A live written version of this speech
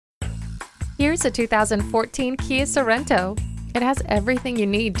Here's a 2014 Kia Sorento. It has everything you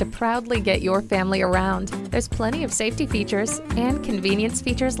need to proudly get your family around. There's plenty of safety features and convenience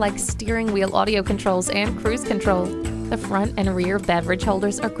features like steering wheel audio controls and cruise control. The front and rear beverage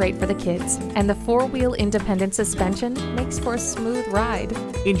holders are great for the kids, and the four-wheel independent suspension makes for a smooth ride.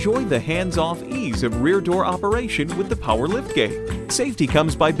 Enjoy the hands-off ease of rear door operation with the power liftgate. Safety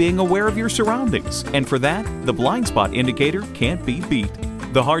comes by being aware of your surroundings, and for that, the blind spot indicator can't be beat.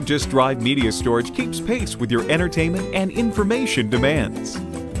 The hard disk drive media storage keeps pace with your entertainment and information demands.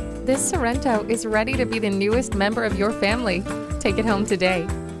 This Sorento is ready to be the newest member of your family. Take it home today.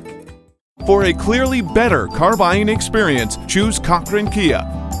 For a clearly better car buying experience, choose Cochran Kia.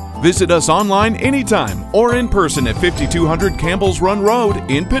 Visit us online anytime or in person at 5200 Campbell's Run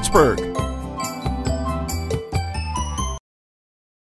Road in Pittsburgh.